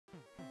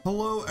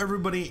Hello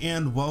everybody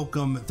and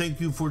welcome. Thank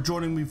you for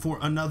joining me for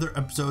another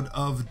episode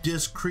of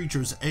Disc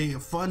Creatures, a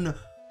fun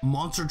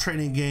monster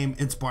training game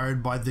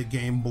inspired by the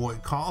Game Boy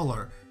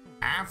Color.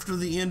 After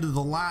the end of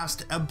the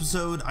last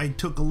episode, I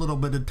took a little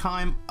bit of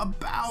time,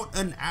 about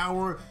an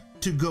hour,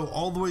 to go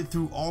all the way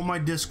through all my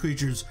disc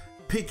creatures,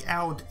 pick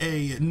out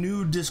a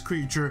new disc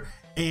creature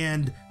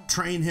and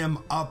train him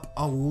up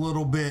a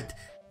little bit.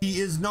 He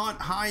is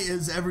not high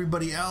as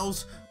everybody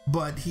else,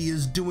 but he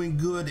is doing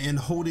good and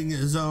holding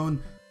his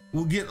own.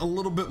 We'll get a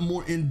little bit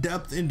more in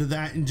depth into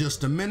that in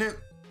just a minute.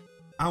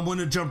 I want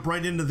to jump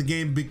right into the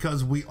game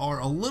because we are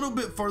a little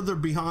bit further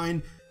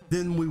behind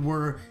than we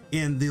were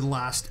in the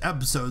last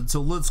episode. So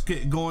let's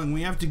get going.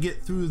 We have to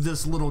get through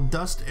this little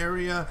dust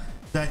area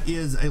that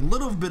is a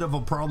little bit of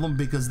a problem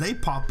because they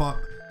pop up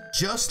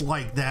just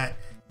like that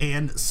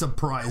and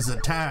surprise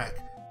attack.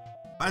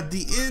 At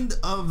the end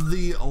of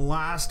the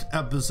last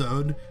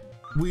episode,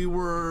 we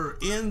were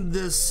in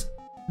this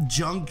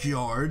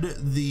junkyard,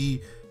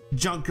 the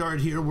junkyard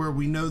here where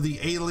we know the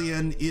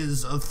alien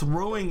is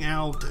throwing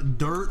out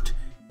dirt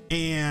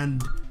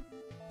and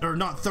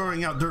not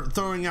throwing out dirt,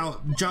 throwing out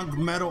junk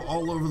metal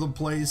all over the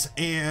place,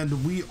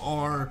 and we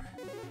are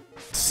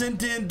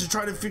sent in to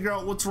try to figure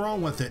out what's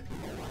wrong with it.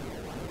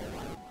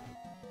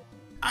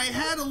 I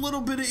had a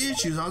little bit of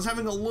issues. I was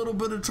having a little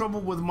bit of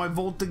trouble with my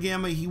Volta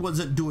Gamma. He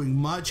wasn't doing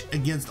much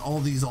against all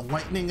these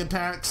lightning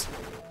attacks.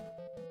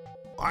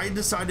 I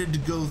decided to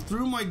go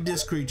through my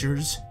disc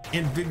creatures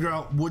and figure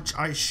out which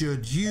I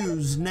should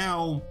use.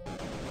 Now,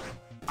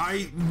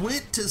 I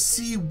went to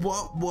see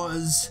what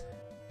was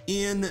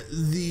in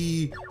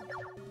the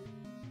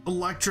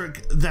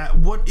electric,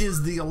 what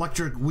is the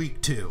electric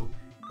weak to,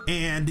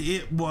 and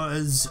it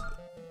was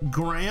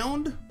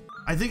ground.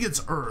 I think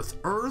it's earth,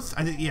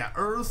 I think, yeah,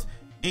 earth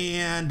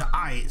and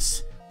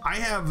ice. I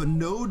have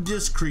no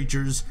disc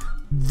creatures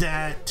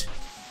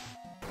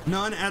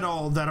none at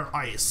all that are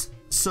ice.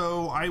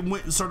 So I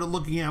went and started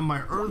looking at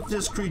my earth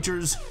disc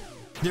creatures.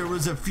 There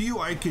was a few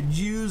I could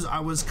use. I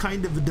was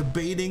kind of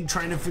debating,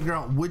 trying to figure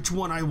out which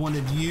one I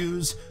wanted to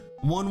use.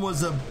 One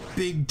was a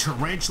big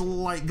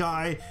tarantula-like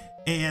guy,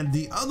 and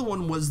the other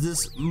one was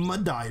this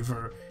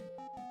Madiver.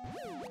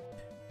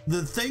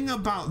 The thing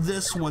about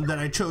this one that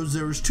I chose,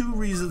 there was two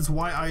reasons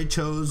why I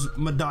chose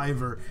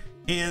Madiver.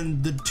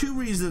 And the two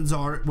reasons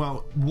are,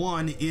 well,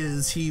 one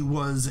is he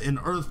was an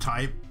earth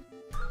type.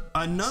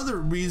 Another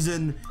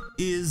reason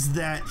is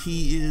that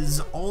he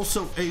is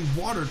also a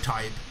water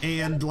type,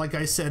 and like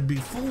I said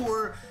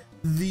before,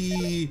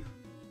 the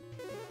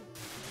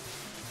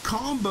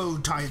combo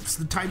types,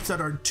 the types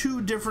that are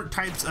two different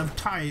types of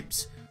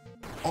types,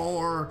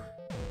 are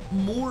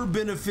more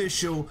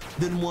beneficial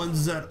than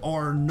ones that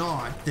are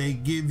not. They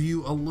give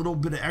you a little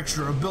bit of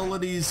extra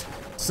abilities,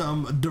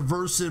 some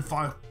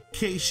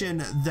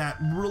diversification that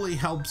really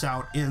helps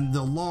out in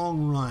the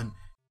long run.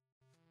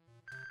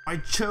 I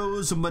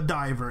chose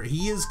Madiver.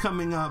 He is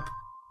coming up,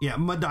 yeah,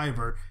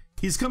 Madiver.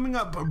 He's coming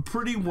up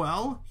pretty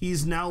well.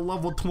 He's now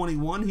level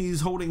 21. He's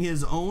holding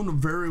his own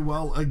very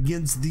well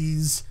against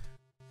these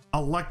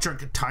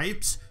electric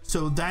types,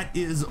 so that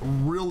is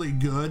really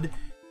good.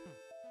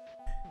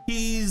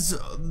 He's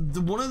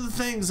one of the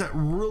things that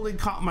really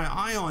caught my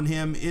eye on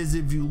him is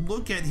if you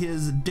look at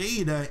his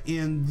data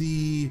in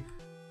the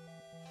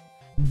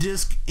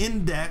disc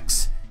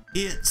index,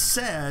 it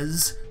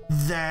says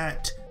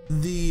that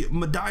the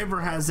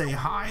Madiver has a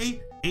high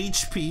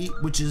HP,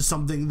 which is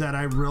something that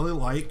I really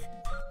like.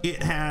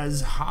 It has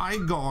high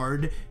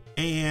guard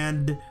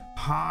and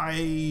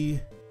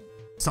high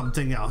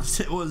something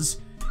else. It was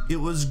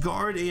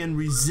guard and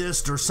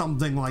resist or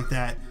something like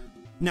that.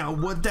 Now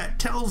what that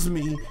tells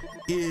me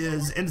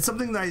is, and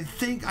something that I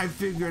think I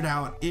figured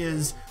out,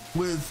 is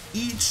with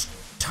each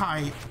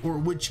type or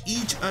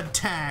each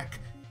attack,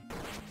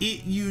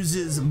 it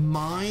uses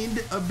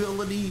mind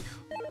ability,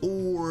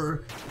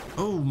 or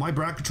oh, my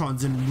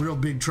Brackatron's in real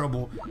big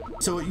trouble.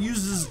 So it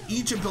uses,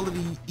 each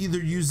ability either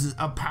uses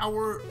a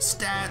power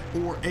stat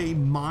or a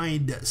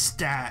mind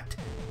stat.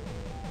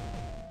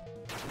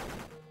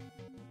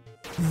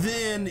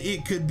 Then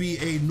it could be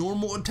a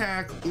normal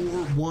attack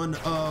or one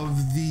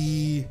of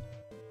the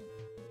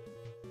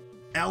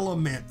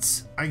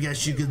elements, I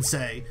guess you could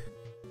say.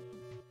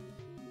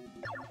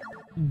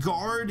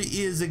 Guard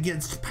is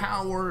against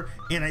power,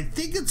 and I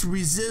think it's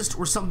resist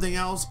or something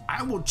else.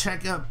 I will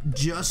check up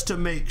just to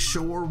make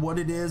sure what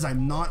it is.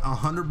 I'm not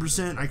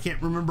 100%. I can't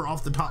remember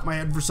off the top of my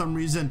head for some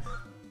reason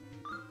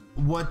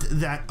what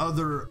that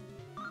other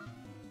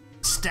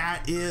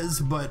stat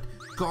is, but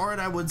guard,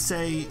 I would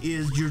say,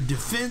 is your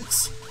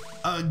defense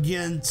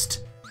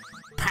against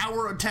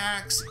power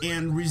attacks,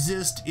 and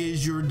resist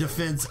is your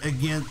defense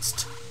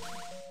against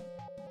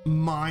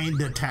mind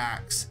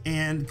attacks.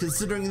 And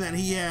considering that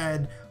he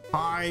had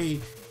high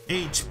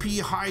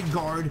HP, high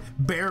guard,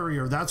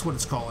 barrier, that's what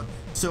it's called.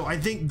 So I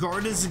think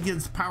guard is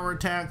against power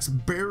attacks,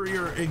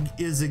 barrier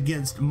is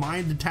against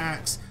mind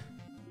attacks.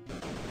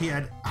 He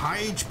had high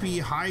HP,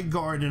 high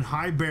guard, and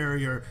high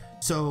barrier.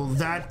 So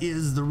that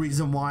is the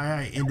reason why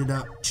I ended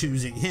up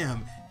choosing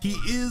him. he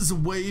is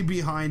way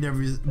behind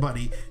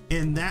everybody,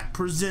 and that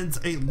presents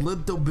a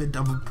little bit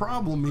of a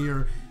problem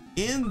here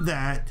in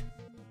that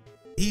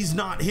he's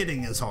not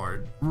hitting as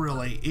hard.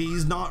 Really,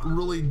 he's not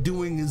really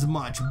doing as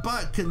much.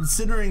 But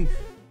considering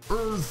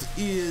Earth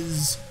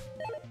is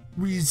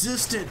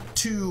resistant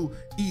to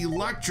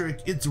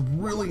electric, it's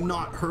really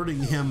not hurting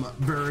him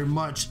very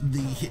much,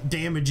 the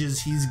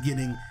damages he's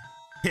getting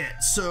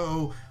hit.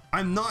 So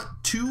I'm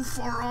not too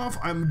far off.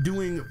 I'm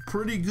doing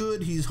pretty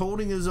good. He's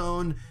holding his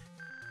own.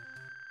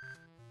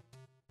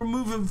 We're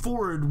moving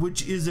forward,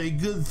 which is a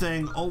good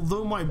thing,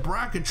 although my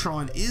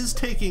Brachytron is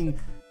taking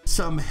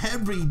some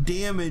heavy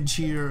damage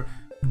here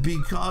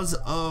because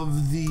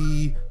of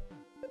the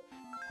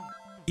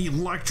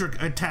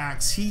electric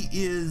attacks. He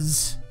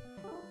is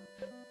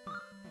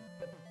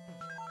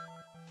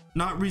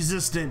not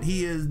resistant,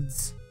 he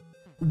is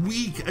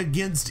weak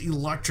against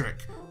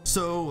electric,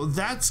 so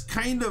that's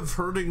kind of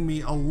hurting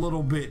me a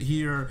little bit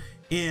here,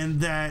 in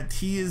that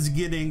he is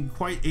getting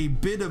quite a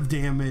bit of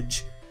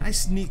damage. I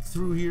sneak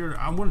through here.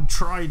 I'm gonna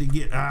try to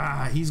get,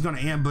 he's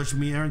gonna ambush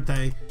me, aren't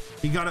they?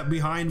 He got up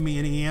behind me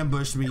and he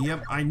ambushed me.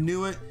 Yep, I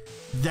knew it.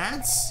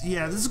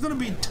 Yeah, this is gonna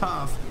be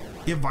tough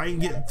if I can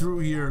get through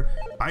here.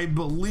 I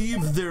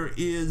believe there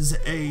is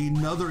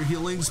another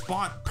healing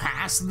spot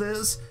past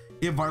this,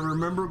 if I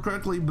remember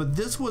correctly, but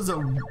this was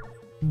a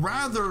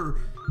rather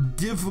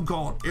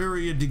difficult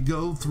area to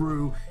go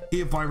through,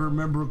 if I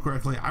remember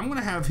correctly. I'm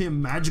gonna have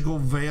him magical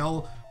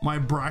veil my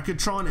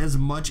Brachytron as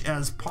much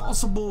as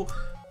possible,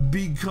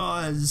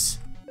 because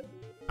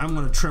I'm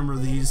gonna trimmer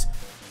these,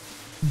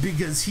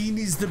 because he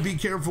needs to be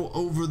careful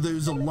over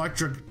those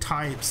electric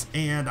types,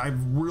 and I've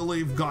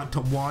really got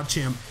to watch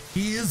him.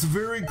 He is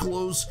very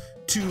close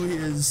to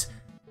his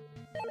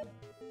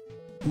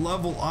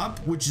level up,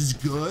 which is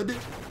good,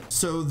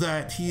 so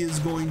that he is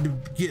going to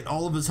get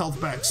all of his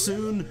health back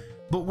soon.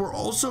 But we're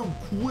also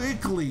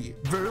quickly,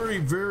 very,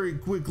 very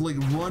quickly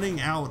running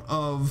out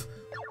of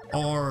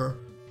all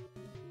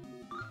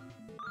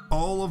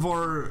of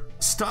our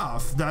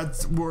stuff.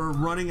 We're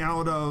running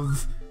out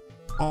of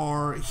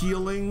our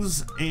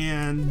healings,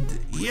 and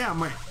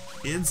yeah,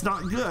 it's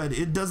not good.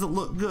 It doesn't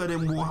look good,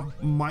 and we'll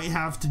might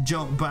have to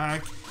jump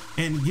back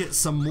and get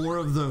some more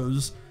of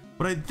those.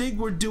 But I think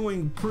we're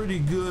doing pretty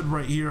good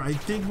right here. I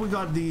think we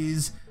got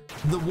these.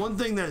 The one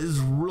thing that is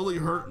really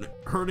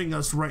hurting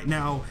us right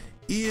now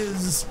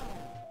is,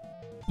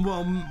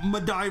 well,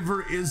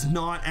 Madiver is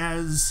not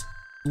as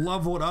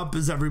leveled up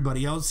as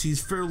everybody else.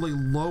 He's fairly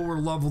lower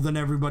level than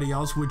everybody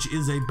else, which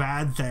is a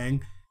bad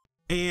thing.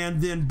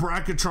 And then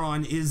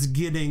Brachytron is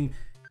getting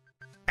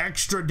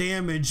extra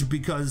damage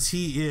because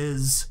he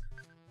is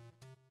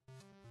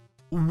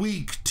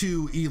weak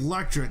to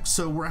electric.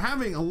 So we're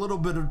having a little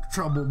bit of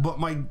trouble, but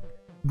my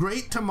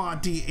Great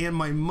Tamati and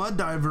my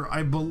Muddiver,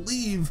 I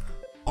believe,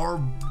 are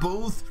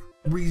both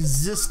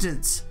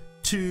resistance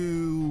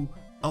to,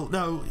 oh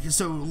no,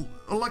 so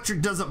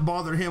electric doesn't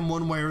bother him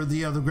one way or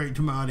the other, Great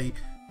Tamati.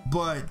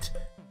 But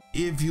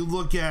if you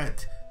look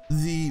at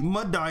the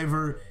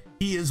Muddiver,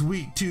 he is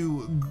weak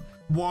to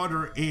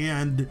water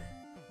and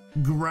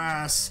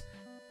grass,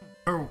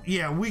 or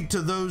yeah, weak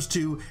to those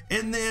two.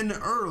 And then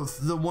earth,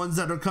 the ones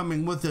that are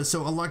coming with us,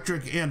 so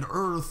electric and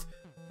earth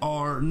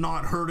are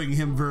not hurting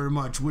him very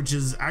much, which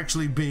is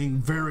actually being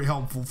very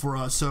helpful for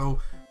us. So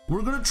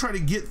we're gonna try to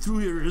get through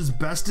here as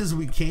best as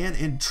we can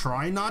and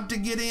try not to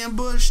get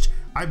ambushed.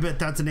 I bet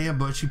that's an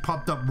ambush. He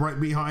popped up right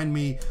behind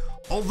me.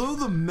 Although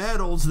the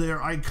metal's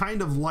there, I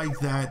kind of like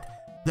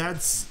that.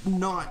 That's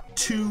not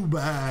too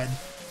bad,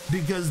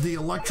 because the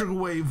electric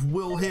wave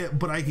will hit,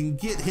 but I can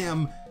get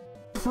him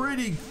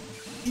pretty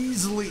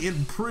easily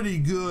and pretty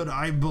good,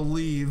 I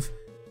believe,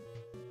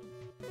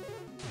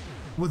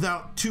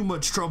 without too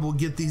much trouble.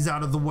 Get these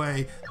out of the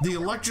way. The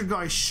electric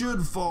guy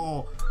should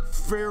fall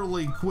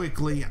fairly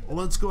quickly.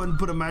 Let's go ahead and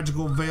put a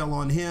magical veil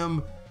on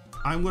him.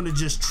 I'm going to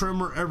just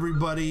trimmer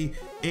everybody,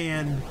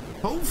 and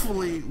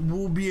hopefully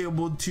we'll be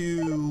able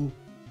to,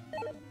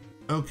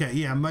 okay,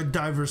 yeah, Mud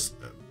Divers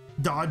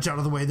dodge out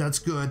of the way. That's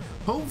good.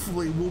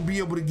 Hopefully we'll be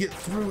able to get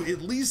through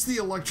at least the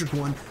electric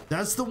one.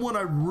 That's the one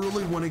I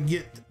really want to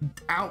get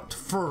out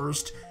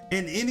first,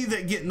 and any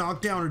that get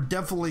knocked down are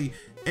definitely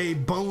a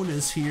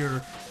bonus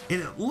here. And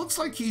it looks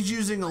like he's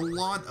using a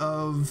lot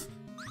of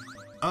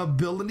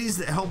abilities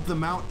that help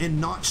them out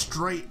and not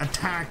straight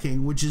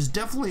attacking, which is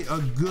definitely a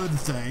good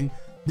thing.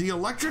 The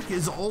electric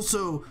is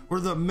also, or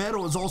the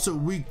metal is also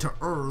weak to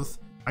earth.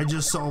 I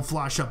just saw a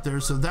flash up there,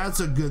 so that's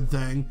a good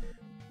thing.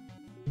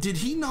 Did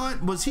he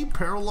not, was he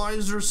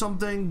paralyzed or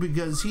something?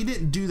 Because he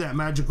didn't do that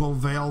magical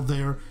veil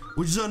there,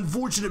 which is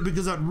unfortunate,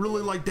 because I'd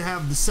really like to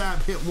have the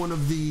sap hit one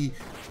of the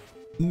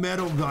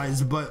metal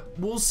guys, but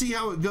we'll see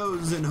how it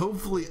goes. And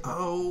hopefully,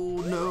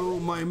 oh no,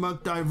 my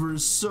Muck Diver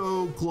is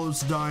so close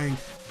to dying.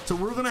 So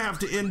we're gonna have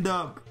to end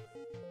up,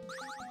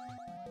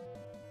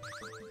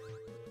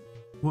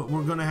 what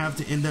we're gonna have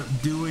to end up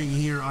doing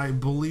here, I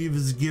believe,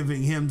 is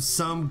giving him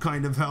some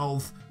kind of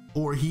health,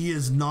 or he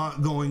is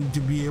not going to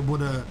be able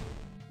to.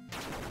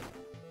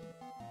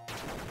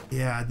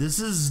 Yeah, this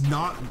is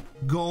not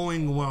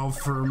going well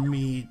for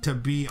me, to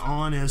be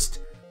honest.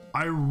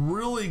 I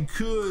really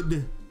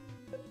could.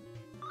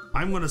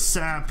 I'm gonna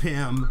sap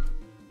him.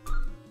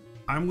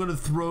 I'm gonna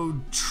throw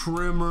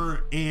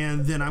Trimmer,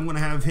 and then I'm gonna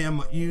have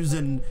him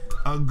using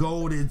a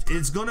gold.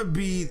 It's gonna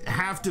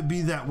have to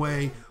be that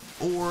way,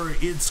 or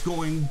it's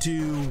going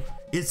to.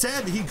 It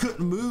said he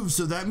couldn't move,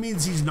 so that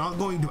means he's not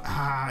going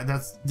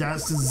to.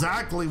 That's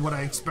exactly what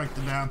I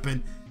expected to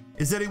happen.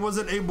 It said he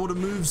wasn't able to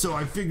move, so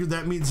I figured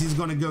that means he's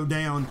gonna go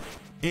down.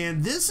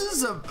 And this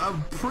is a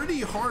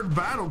pretty hard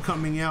battle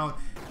coming out,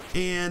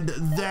 and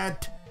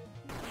that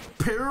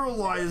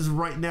paralyze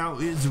right now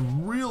is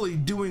really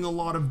doing a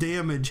lot of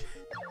damage.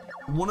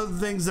 One of the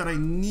things that I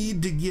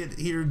need to get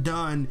here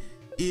done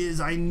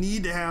is I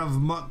need to have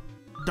Muck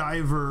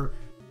Diver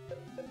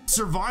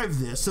survive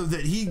this so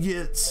that he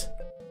gets,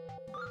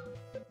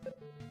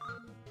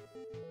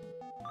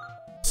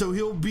 so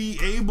he'll be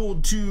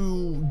able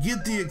to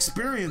get the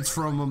experience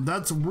from him.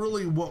 That's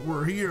really what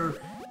we're here,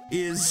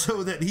 is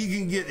so that he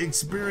can get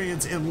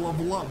experience and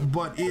level up,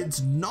 but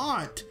it's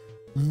not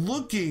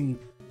looking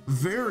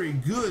very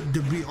good,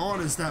 to be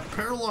honest. That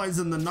paralyze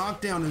and the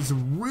knockdown is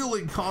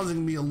really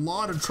causing me a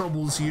lot of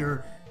troubles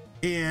here,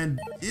 and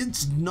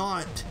it's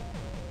not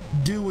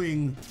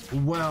doing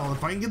well.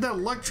 If I can get that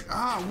electric,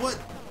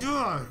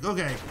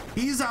 okay,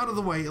 he's out of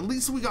the way. At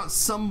least we got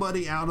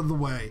somebody out of the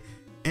way,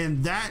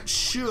 and that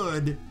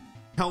should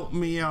help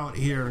me out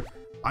here.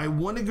 I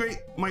want to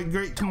get my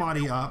Great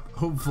Tamati up,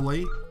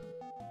 hopefully.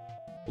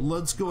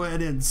 Let's go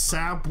ahead and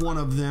sap one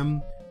of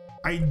them.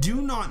 I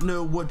do not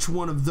know which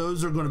one of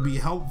those are going to be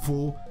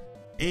helpful,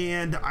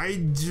 and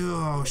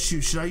oh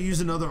shoot, should I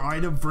use another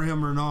item for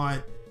him or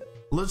not?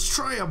 Let's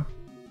try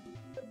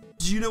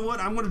you know what,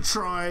 I'm going to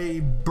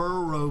try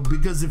Burrow,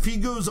 because if he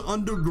goes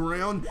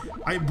underground,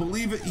 I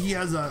believe he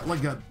has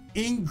like a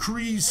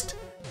increased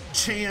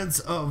chance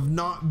of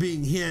not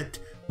being hit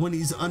when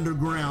he's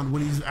underground,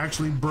 when he's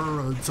actually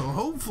burrowed. So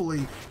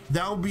hopefully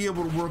that'll be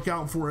able to work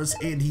out for us,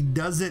 and he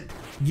doesn't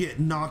get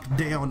knocked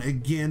down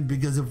again,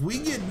 because if we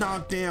get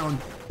knocked down,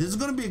 this is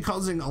going to be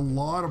causing a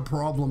lot of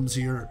problems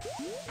here.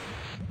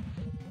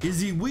 Is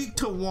he weak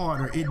to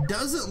water? It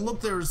doesn't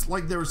look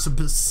like they're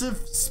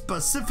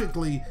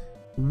specifically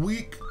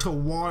weak to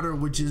water,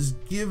 which is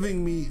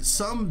giving me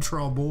some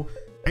trouble.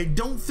 I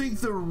don't think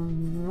they're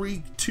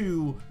weak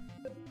to,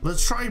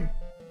 let's try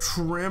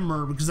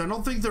Tremor, because I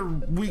don't think they're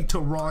weak to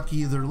rock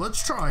either.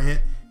 Let's try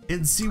it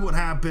and see what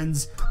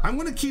happens. I'm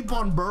going to keep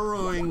on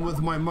burrowing with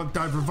my Muck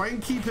Diver. If I can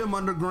keep him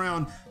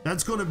underground,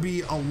 that's going to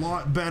be a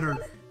lot better.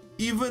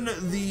 Even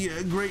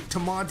the Great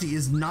Tamati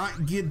is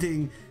not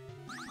getting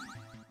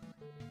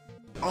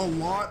a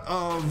lot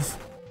of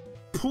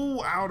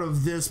pull out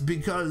of this,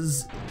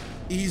 because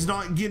he's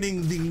not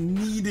getting the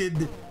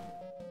needed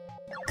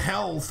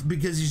health,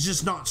 because he's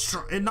just not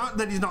strong. And not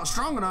that he's not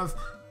strong enough,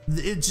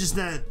 it's just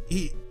that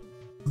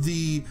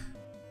the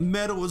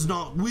meadow is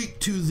not weak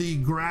to the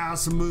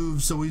grass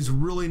move, so he's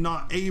really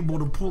not able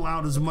to pull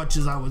out as much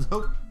as I was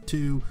hoping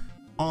to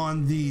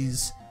on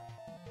these.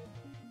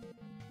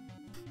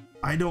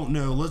 I don't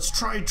know. Let's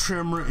try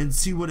Tremor and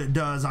see what it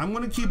does. I'm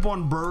going to keep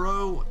on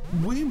Burrow.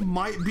 We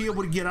might be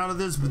able to get out of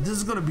this, but this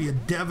is going to be a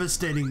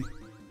devastating.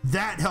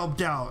 That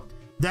helped out.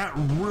 That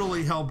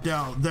really helped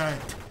out.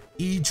 That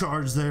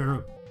E-charge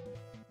there.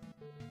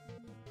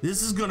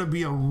 This is going to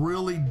be a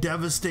really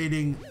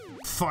devastating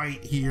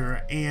fight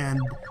here, and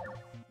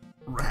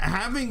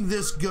having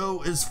this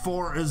go as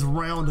far as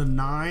round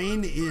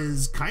 9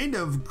 is kind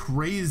of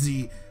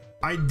crazy.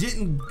 I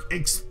didn't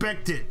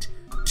expect it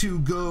to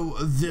go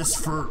this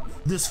far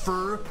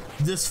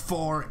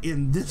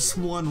in this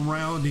one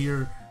round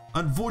here.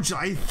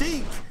 Unfortunately, I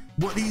think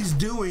what he's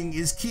doing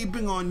is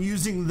keeping on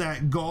using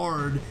that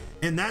guard,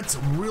 and that's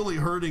really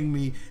hurting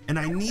me, and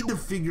I need to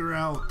figure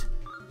out,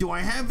 do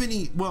I have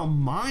any, well,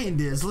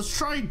 Mind is, let's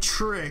try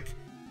Trick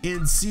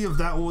and see if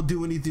that will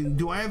do anything.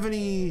 Do I have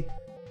any,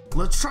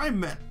 let's try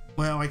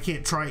well, I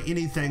can't try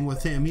anything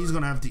with him. He's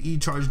gonna have to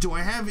E-charge. Do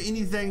I have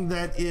anything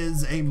that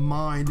is a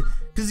Mind?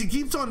 Because he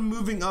keeps on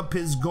moving up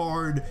his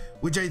guard,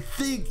 which I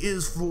think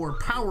is for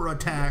power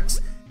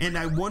attacks, and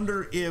I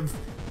wonder if,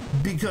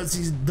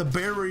 because the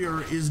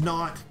barrier is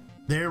not,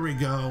 there we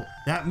go,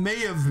 that may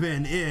have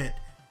been it,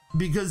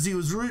 because he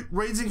was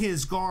raising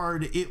his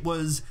guard, it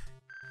was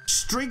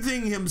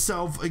strengthening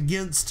himself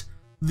against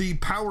the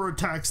power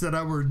attacks that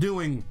I were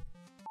doing,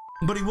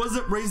 but he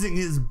wasn't raising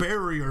his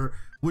barrier,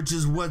 which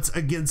is what's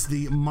against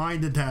the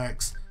mind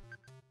attacks.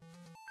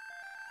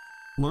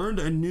 Learned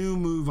a new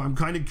move. I'm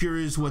kind of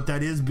curious what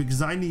that is,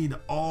 because I need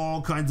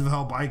all kinds of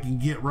help I can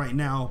get right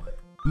now.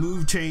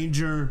 Move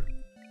changer.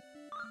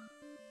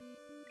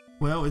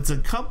 Well, it's a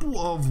couple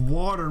of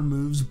water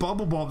moves.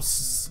 Bubble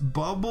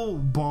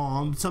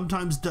bomb,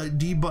 sometimes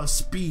debuff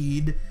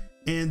speed,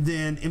 and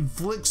then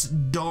inflicts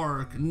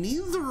dark.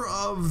 Neither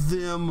of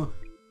them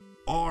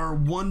are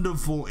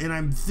wonderful, and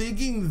I'm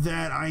thinking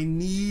that I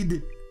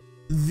need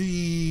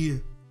the,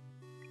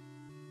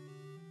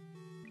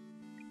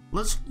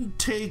 let's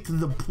take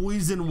the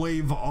poison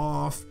wave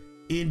off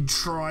and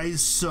try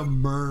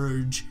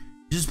submerge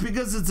Just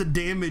because it's a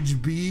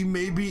damage B,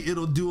 maybe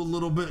it'll do a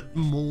little bit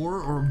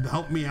more or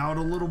help me out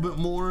a little bit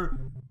more.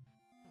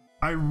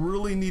 I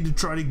really need to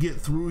try to get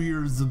through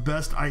here as the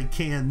best I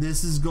can.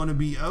 This is going to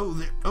be,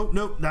 oh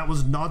no, that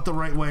was not the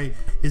right way.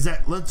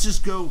 Let's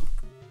just go.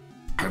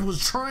 I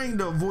was trying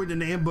to avoid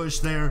an ambush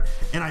there,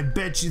 and I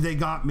bet you they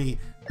got me.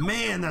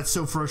 Man, that's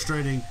so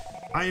frustrating.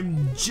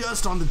 I'm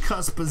just on the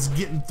cusp of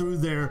getting through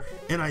there,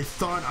 and I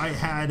thought I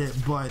had it,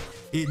 but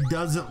it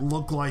doesn't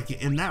look like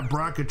it. And that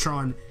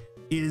Brachytron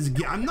is,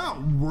 I'm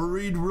not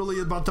worried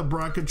really about the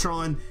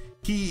Brachytron.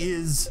 He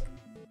is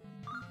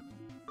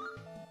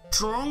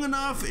strong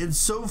enough and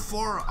so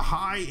far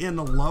high in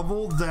a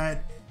level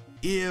that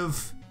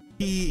if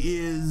he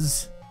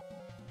is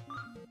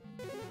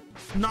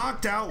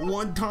knocked out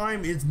one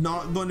time, it's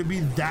not going to be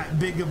that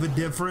big of a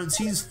difference.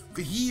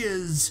 He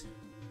is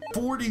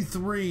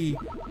 43,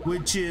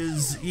 which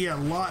is, yeah,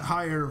 a lot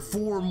higher,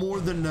 4 more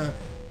than the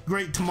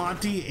Great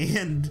Tamati,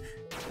 and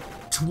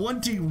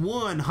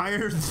 21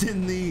 higher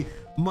than the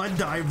Mud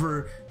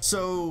Diver.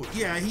 So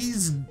yeah,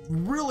 he's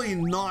really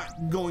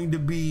not going to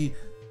be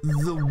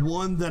the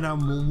one that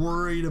I'm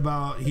worried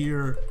about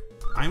here.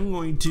 I'm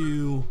going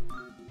to,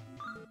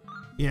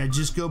 yeah,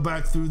 just go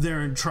back through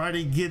there and try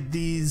to get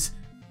these.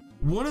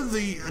 One of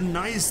the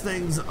nice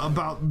things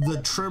about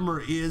the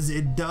trimmer is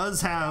it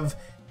does have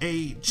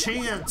a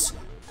chance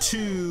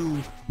to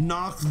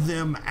knock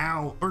them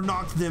out or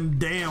knock them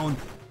down,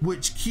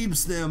 which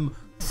keeps them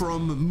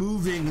from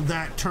moving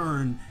that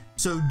turn.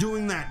 So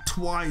doing that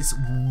twice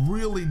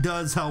really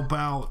does help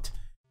out.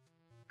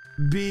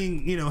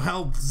 Being, you know,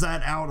 helps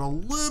that out a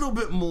little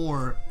bit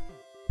more.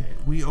 Okay,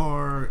 we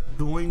are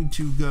going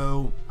to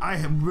go.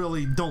 I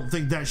really don't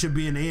think that should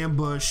be an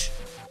ambush.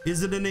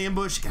 Is it an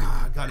ambush?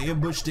 Ah, got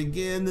ambushed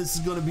again. This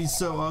is going to be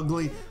so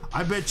ugly.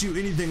 I bet you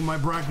anything my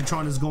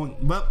Brachytron is going,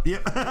 well,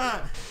 yep.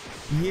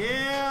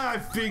 Yeah, I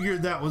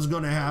figured that was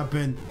going to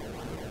happen.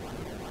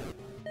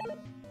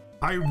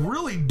 I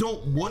really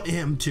don't want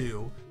him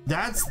to.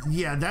 That's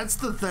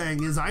the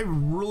thing, is I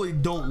really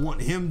don't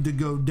want him to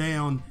go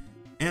down.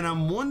 And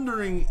I'm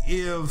wondering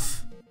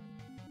if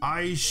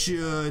I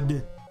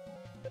should,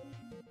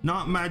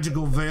 not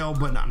magical veil,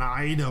 but an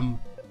item.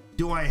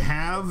 Do I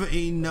have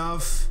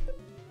enough?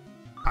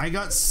 I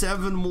got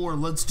 7 more.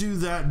 Let's do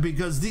that,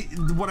 because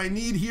what I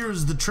need here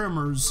is the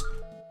trimmers.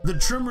 The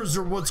trimmers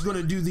are what's going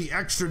to do the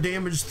extra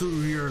damage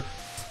through here.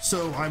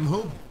 So I'm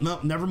no,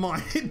 never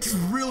mind. It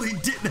really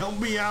didn't help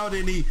me out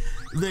any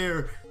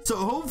there. So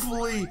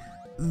hopefully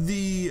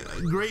the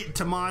Great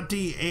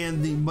Tamati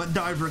and the Mud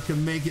Diver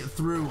can make it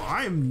through.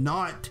 I am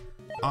not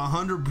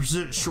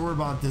 100% sure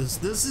about this.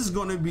 This is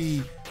going to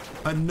be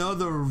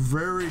another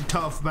very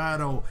tough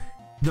battle.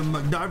 The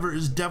Mud Diver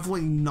is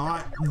definitely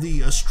not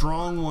the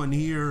strong one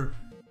here.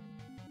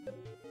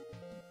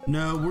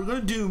 No, we're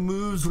going to do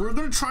moves. We're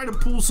going to try to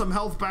pull some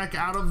health back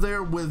out of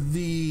there with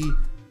the...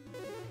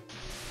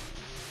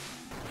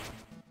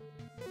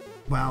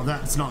 Wow,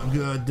 that's not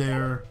good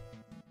there.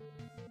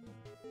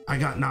 I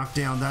got knocked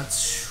down.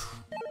 That's...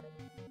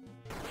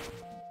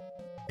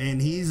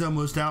 And he's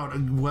almost out.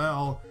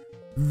 Well,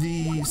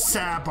 the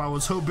sap, I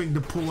was hoping to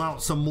pull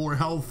out some more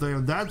health there.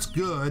 That's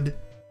good.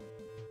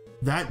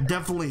 That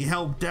definitely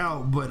helped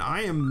out, but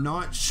I am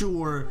not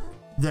sure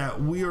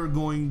that we are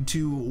going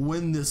to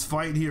win this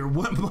fight here.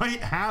 What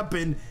might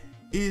happen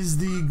is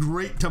the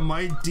Great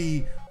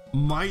Tamati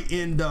might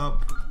end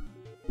up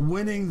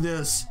winning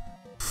this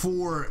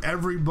for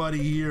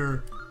everybody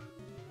here,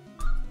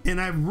 and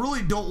I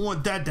really don't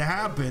want that to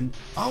happen.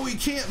 Oh, he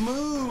can't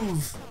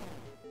move.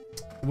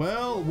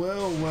 Well,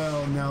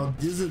 now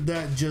isn't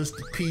that just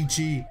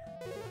peachy?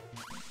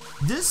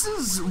 This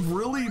is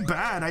really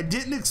bad. I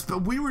didn't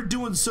expect, we were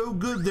doing so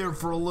good there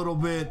for a little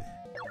bit,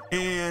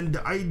 and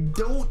I'm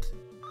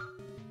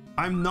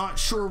not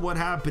sure what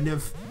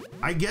happened.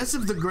 I guess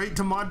if the Great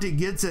Tamati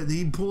gets it,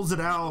 he pulls it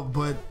out,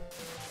 but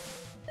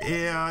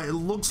yeah, it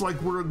looks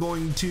like we're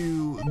going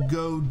to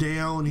go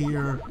down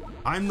here.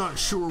 I'm not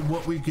sure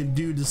what we can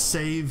do to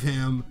save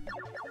him.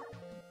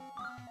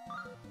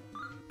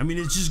 I mean,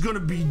 it's just gonna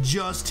be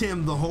just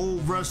him the whole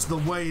rest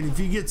of the way, and if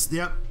he gets,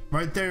 yep,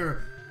 right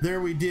there. There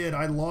we did.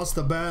 I lost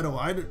the battle.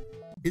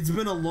 It's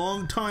been a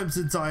long time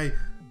since I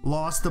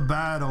lost the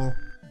battle.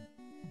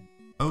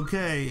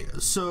 Okay,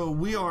 so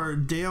we are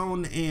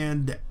down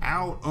and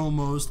out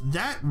almost.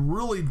 That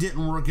really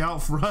didn't work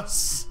out for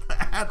us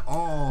at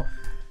all.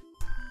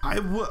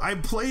 I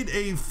played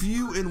a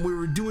few and we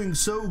were doing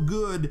so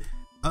good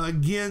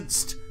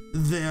against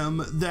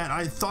them that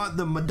I thought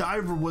the Mud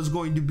Diver was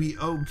going to be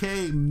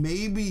okay.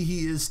 Maybe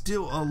he is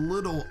still a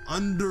little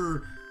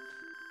under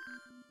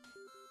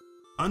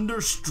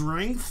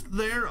strength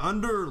there,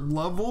 under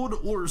leveled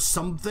or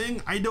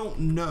something. I don't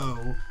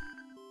know.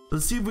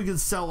 Let's see if we can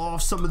sell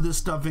off some of this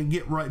stuff and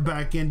get right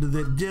back into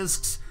the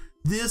discs.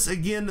 This,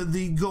 again,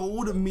 the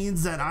gold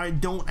means that I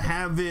don't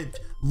have it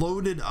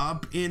loaded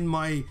up in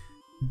my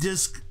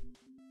disc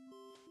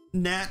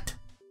net,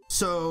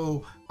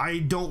 so I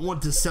don't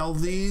want to sell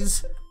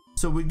these.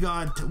 So we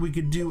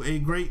could do a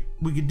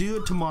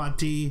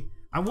Tamati.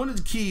 I wanted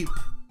to keep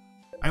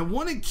I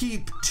want to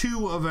keep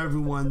 2 of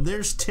everyone.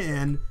 There's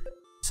 10,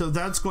 so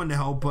that's going to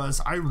help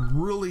us. I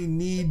really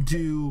need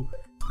to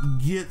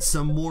get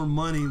some more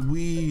money.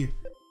 We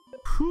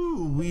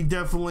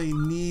definitely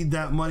need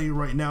that money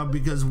right now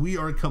because we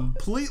are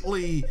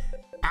completely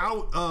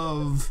out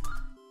of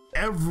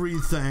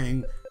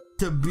everything,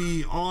 to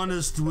be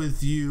honest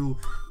with you.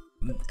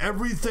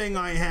 Everything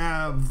I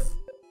have,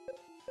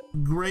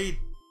 great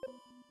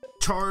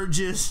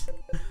charges,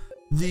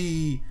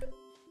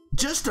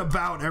 just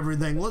about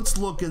everything. Let's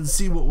look and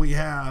see what we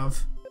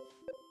have,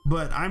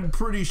 but I'm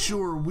pretty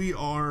sure we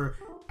are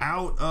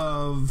out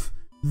of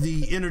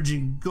the energy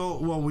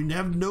gold. Well, we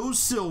have no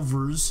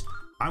silvers.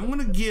 I'm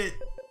gonna get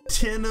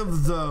 10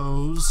 of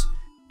those,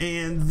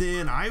 and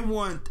then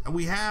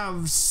we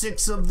have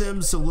 6 of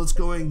them, so let's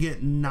go ahead and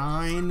get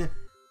 9.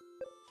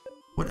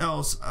 What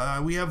else?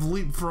 We have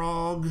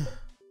leapfrog.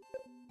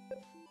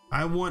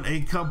 I want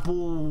a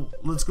couple.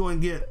 Let's go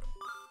and get,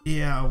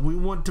 yeah, we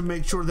want to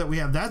make sure that we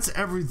have, that's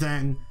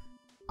everything.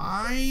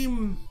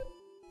 I'm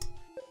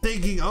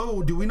thinking,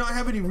 oh, do we not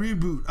have any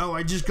reboot? Oh,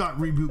 I just got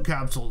reboot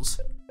capsules.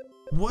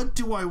 What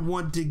do I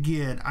want to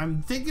get?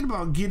 I'm thinking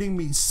about getting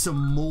me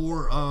some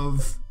more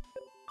of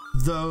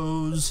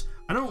those.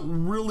 I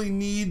don't really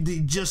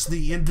need just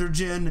the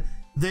Intergen.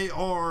 They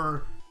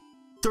are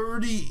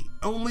 30,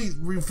 only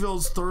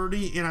refills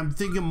 30, and I'm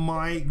thinking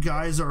my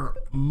guys are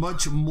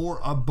much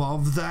more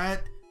above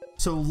that.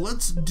 So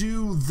let's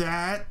do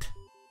that.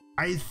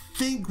 I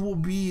think we'll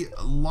be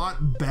a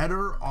lot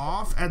better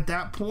off at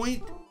that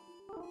point.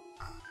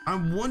 I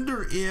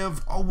wonder if,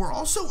 oh, we're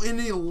also in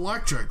the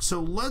electric, so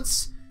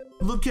let's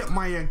look at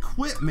my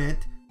equipment.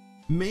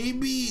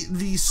 Maybe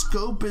the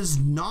scope is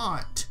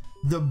not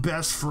the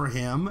best for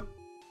him,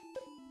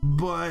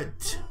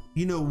 but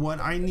you know what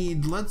I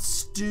need?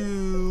 Let's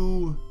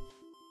do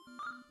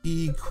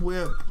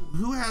equip.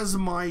 Who has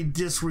my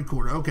disc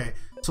recorder? Okay,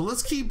 so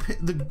let's keep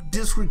the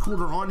disc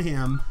recorder on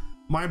him.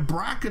 My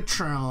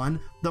Brachytron,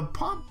 the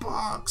pop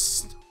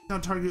box, now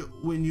target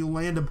when you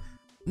land a,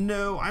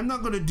 no, I'm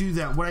not going to do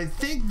that. What I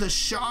think the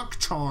shock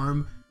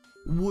charm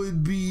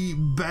would be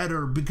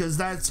better because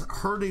that's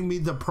hurting me.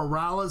 The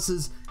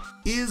paralysis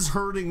is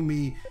hurting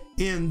me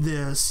in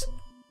this.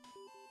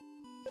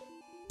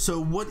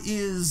 So what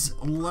is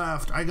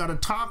left? I got a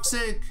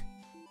toxic.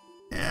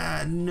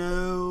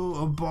 No,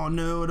 a ball.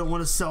 No, I don't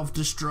want to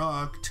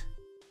self-destruct.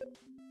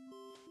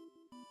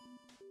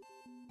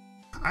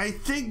 I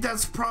think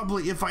that's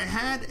probably, if I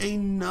had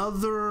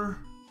another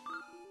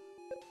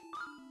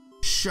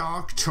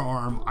shock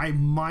charm, I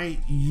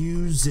might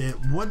use it.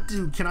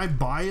 Can I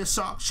buy a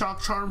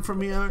shock charm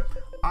from here?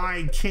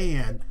 I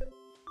can.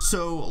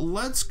 So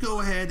let's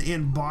go ahead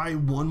and buy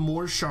one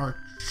more shock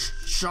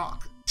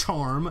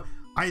charm.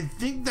 I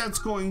think that's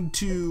going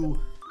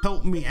to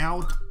help me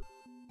out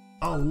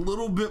a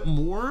little bit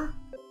more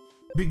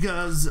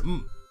because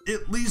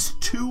at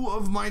least 2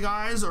 of my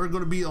guys are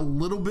going to be a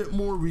little bit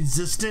more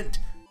resistant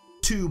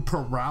to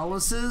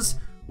paralysis,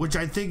 which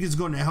I think is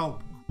going to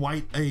help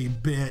quite a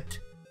bit.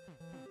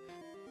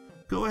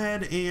 Go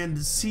ahead and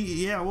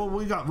see. Yeah, well,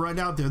 we got right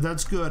out there.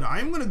 That's good.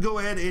 I'm going to go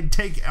ahead and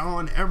take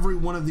on every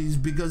one of these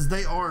because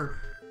they are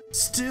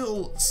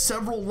still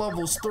several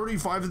levels,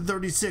 35 and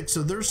 36,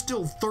 so there's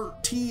still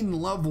 13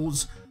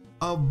 levels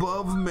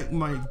above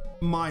my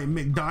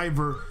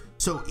McDiver.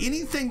 So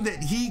anything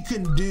that he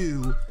can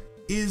do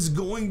is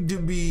going to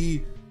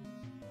be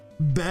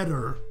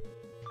better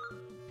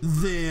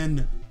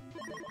than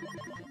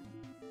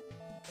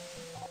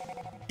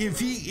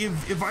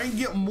if I can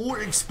get more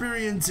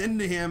experience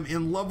into him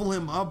and level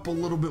him up a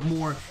little bit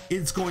more,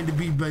 it's going to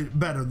be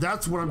better.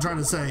 That's what I'm trying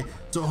to say.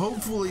 So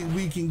hopefully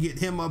we can get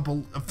him up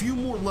a few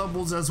more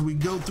levels as we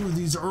go through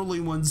these early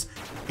ones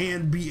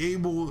and be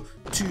able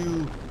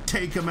to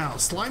take him out.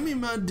 Slimy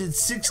Mud did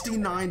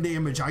 69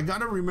 damage. I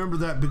gotta remember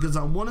that because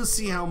I want to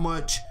see how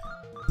much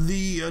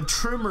the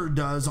trimmer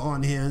does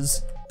on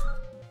his.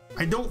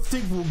 I don't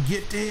think we'll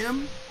get to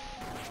him,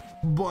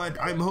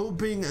 but I'm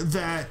hoping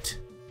that.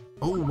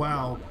 Oh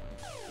wow.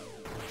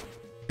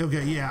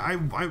 Okay, yeah,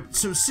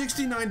 so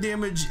 69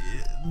 damage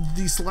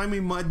the Slimy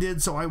Mud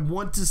did, so I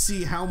want to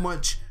see how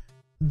much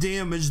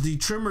damage the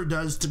trimmer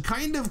does to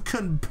kind of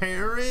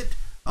compare it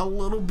a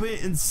little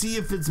bit and see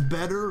if it's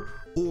better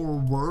or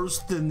worse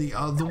than the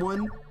other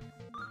one.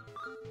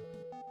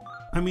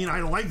 I mean,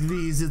 I like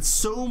these. It's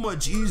so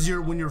much easier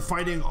when you're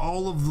fighting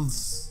all of the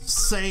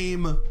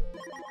same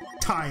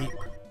type.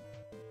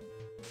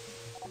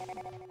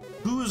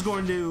 Who is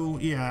going to,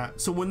 yeah,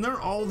 so when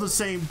they're all the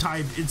same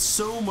type, it's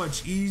so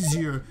much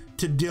easier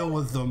to deal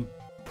with them.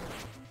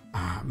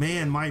 Ah,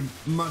 man, my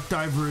Muck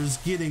Diver is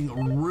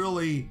getting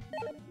really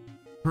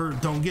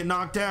hurt. Don't get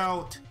knocked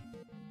out.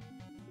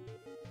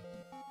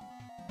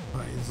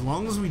 Right, as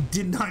long as we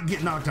did not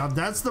get knocked out.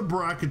 That's the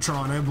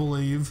Brachytron, I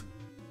believe.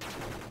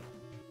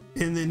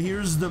 And then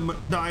here's the Muck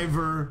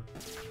Diver.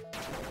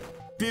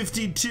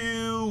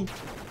 52.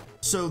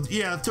 So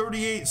yeah,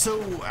 38.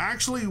 So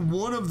actually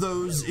one of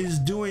those is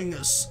doing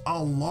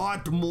a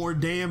lot more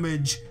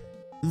damage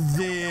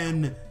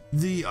than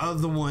the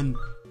other one.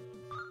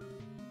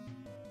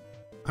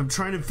 I'm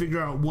trying to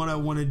figure out what I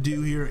want to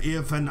do here.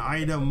 If an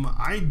item,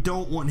 I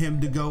don't want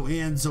him to go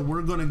in, so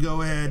we're going to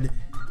go ahead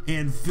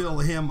and fill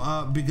him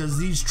up because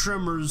these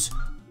trimmers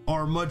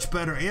are much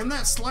better. And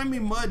that slimy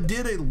mud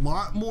did a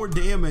lot more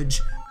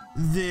damage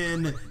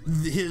than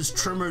his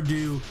trimmer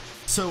do.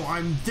 So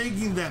I'm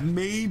thinking that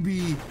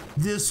maybe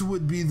this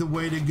would be the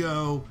way to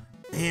go.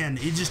 And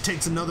it just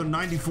takes another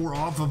 94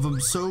 off of him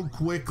so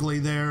quickly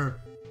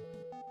there.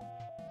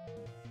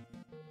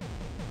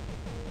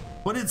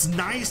 But it's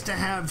nice to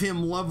have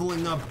him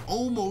leveling up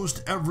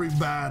almost every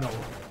battle.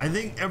 I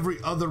think every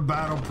other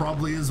battle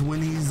probably is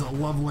when he's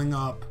leveling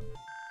up.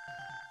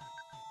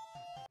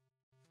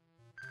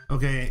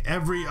 Okay,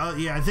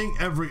 yeah, I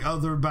think every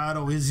other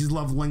battle is he's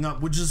leveling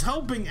up, which is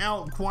helping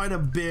out quite a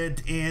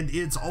bit, and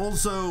it's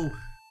also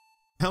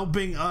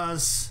helping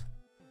us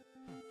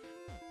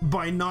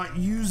by not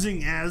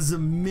using as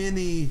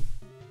many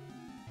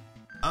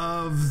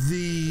of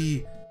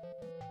the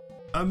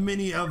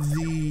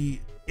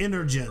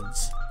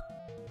energens.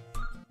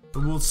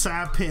 We'll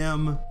sap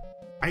him.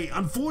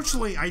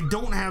 Unfortunately, I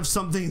don't have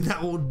something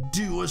that will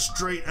do a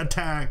straight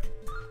attack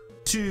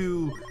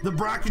to the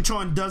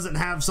Brachytron. Doesn't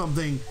have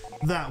something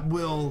that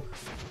will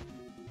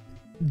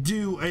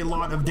do a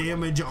lot of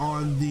damage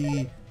on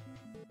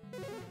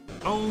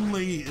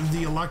only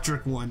the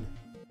electric one.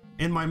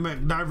 And my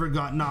MacDiver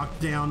got knocked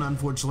down,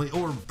 unfortunately,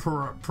 or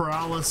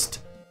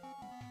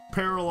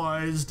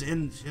paralyzed,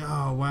 and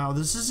oh wow,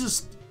 this is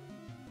just,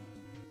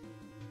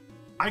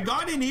 I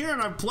got in here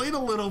and I played a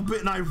little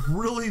bit and I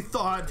really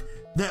thought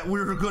that we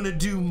were going to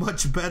do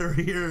much better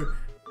here,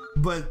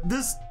 but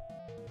this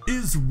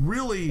is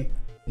really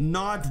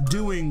not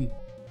doing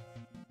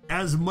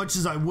as much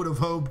as I would have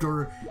hoped,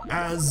 or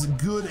as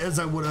good as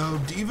I would have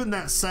hoped. Even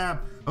that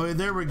sap, okay,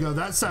 there we go,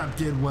 that sap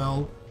did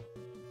well.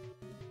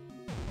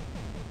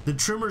 The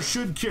trimmer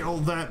should kill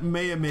that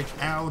Mayamic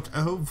out.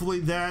 Hopefully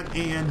that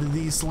and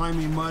the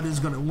slimy mud is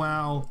gonna,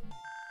 wow.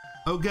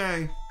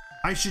 Okay,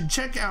 I should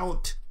check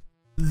out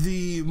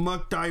the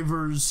Muck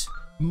Diver's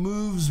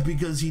moves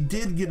because he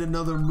did get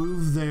another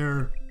move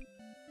there.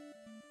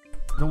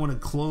 Don't want to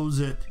close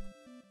it.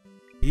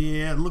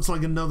 Yeah, it looks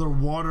like another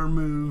water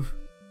move.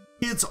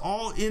 Hits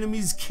all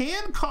enemies,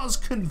 can cause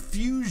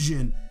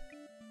confusion.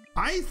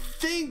 I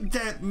think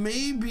that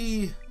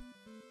maybe,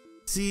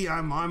 see,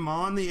 I'm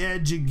on the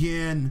edge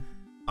again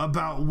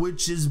about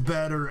which is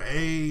better,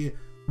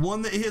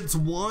 one that hits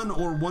one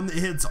or one that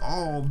hits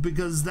all,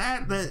 because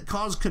that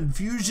caused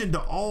confusion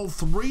to all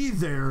three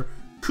there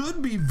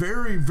could be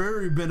very,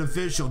 very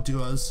beneficial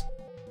to us.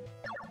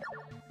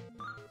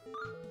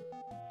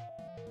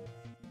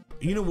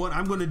 You know what?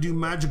 I'm going to do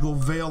Magical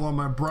Veil on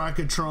my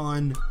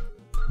Brachytron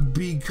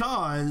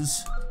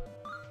because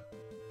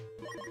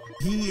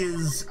he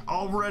is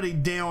already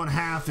down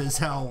half his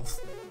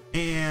health.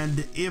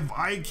 And if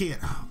I can't,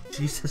 oh,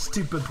 Jesus,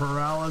 stupid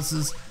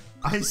paralysis.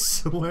 I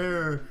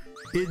swear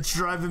it's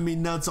driving me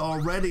nuts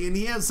already. And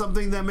he has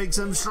something that makes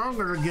him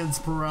stronger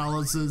against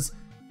paralysis.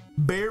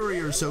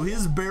 Barrier, so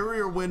his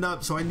barrier went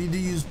up, so I need to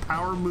use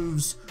power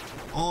moves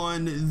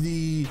on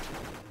the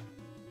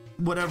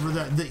whatever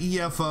the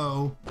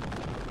EFO.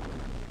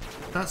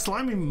 That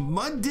slimy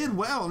mud did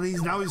well,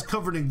 and now he's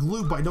covered in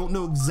gloop. I don't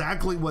know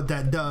exactly what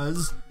that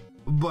does,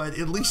 but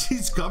at least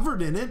he's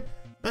covered in it.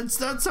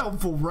 That's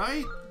helpful,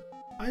 right?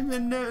 I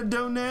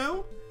don't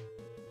know.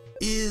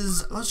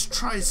 Let's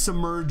try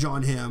submerge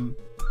on him.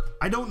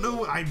 I don't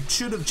know, I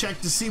should have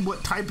checked to see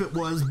what type it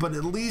was, but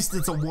at least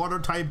it's a water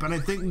type, and I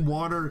think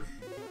water,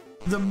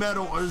 the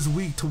metal is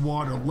weak to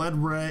water. Lead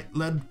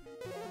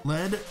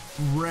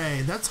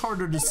ray. That's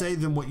harder to say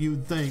than what you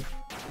would think.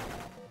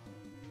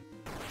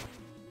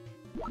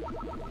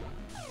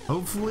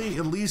 Hopefully,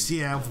 at least,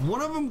 yeah, if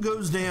one of them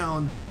goes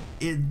down,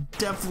 it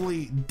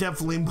definitely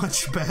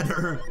much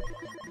better.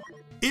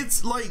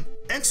 It's like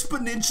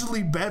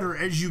exponentially better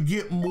as you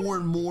get more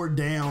and more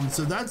down,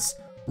 so that's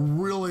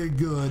really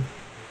good.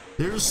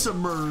 There's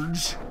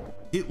submerge.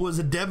 It was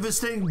a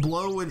devastating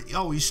blow, and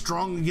oh, he's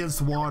strong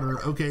against water.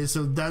 Okay,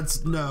 so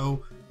that's not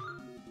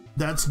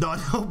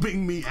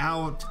helping me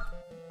out.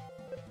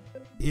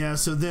 Yeah,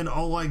 so then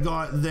all I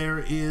got there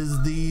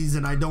is these,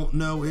 and I don't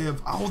know if,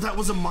 oh, that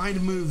was a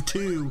mind move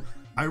too.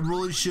 I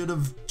really should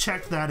have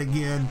checked that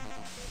again.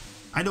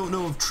 I don't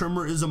know if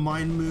trimmer is a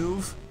mind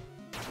move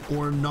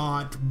or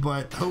not,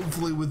 but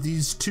hopefully with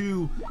these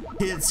two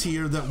hits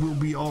here that we'll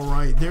be all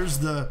right. There's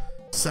the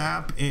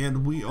sap,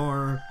 and we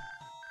are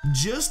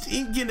just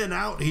inking it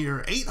out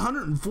here.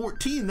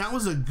 814, that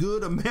was a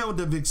good amount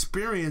of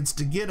experience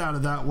to get out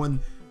of that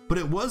one, but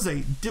it was a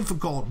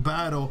difficult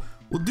battle.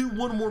 We'll do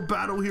one more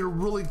battle here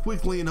really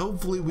quickly, and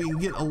hopefully we can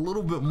get a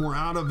little bit more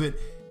out of it.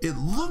 It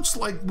looks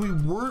like we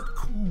weren't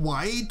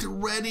quite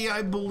ready,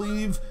 I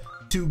believe,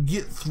 to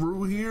get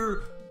through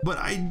here, but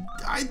I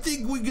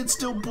think we could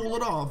still pull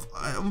it off.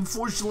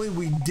 Unfortunately,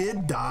 we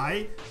did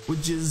die,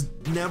 which is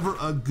never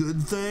a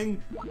good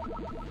thing.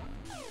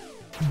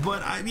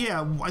 But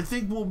yeah, I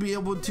think we'll be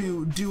able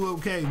to do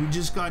okay. We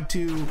just got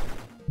to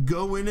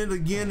go in it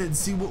again and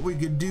see what we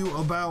could do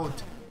about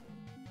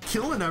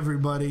killing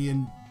everybody.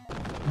 And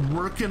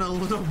working a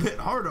little bit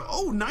harder.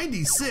 Oh,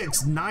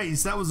 96,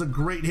 nice. That was a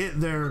great hit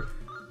there.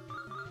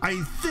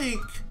 I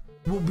think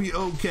we'll be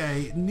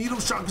okay. Needle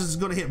Shock is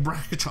gonna hit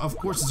Brackatron. Of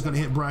course it's gonna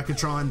hit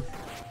Brackatron.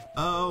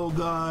 Oh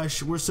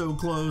gosh, we're so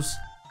close.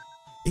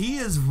 He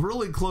is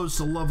really close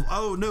to level.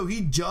 Oh no,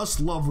 he just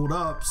leveled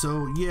up.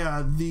 So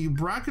yeah, the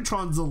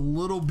Brackatron's a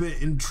little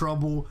bit in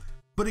trouble.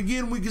 But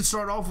again, we can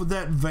start off with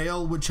that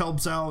veil, which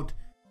helps out.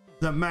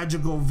 That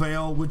magical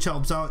veil, which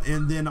helps out.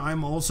 And then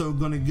I'm also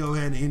going to go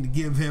ahead and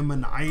give him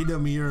an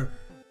item here.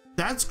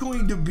 That's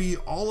going to be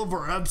all of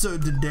our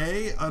episode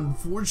today.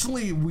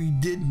 Unfortunately, we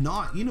did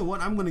not. You know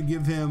what? I'm going to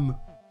give him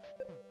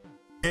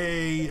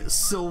a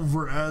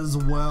silver as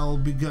well,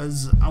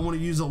 because I want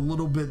to use a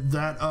little bit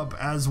that up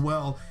as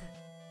well.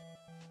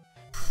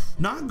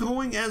 Not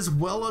going as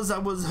well as I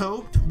was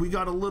hoped. We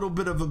got a little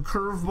bit of a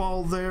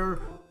curveball there,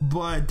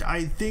 but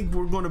I think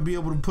we're going to be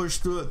able to push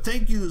through it.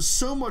 Thank you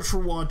so much for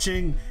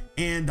watching,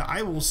 and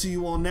I will see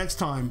you all next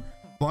time.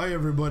 Bye,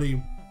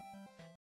 everybody.